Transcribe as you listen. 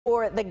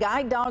For the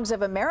Guide Dogs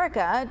of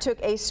America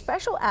took a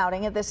special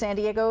outing at the San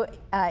Diego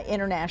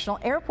International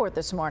Airport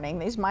this morning.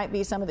 These might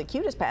be some of the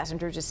cutest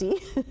passengers you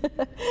see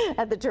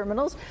at the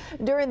terminals.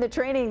 During the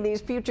training,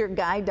 these future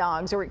guide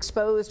dogs are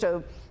exposed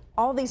to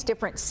all these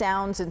different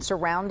sounds and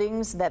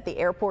surroundings that the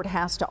airport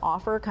has to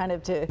offer, kind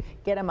of to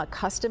get them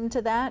accustomed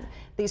to that.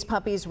 These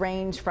puppies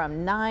range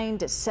from 9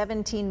 to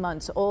 17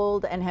 months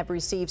old and have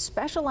received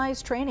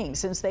specialized training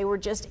since they were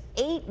just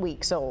 8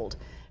 weeks old.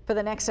 For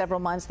the next several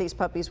months, these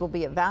puppies will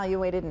be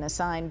evaluated and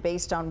assigned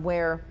based on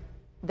where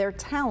their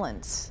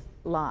talents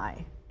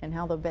lie and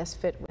how they'll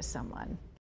best fit with someone.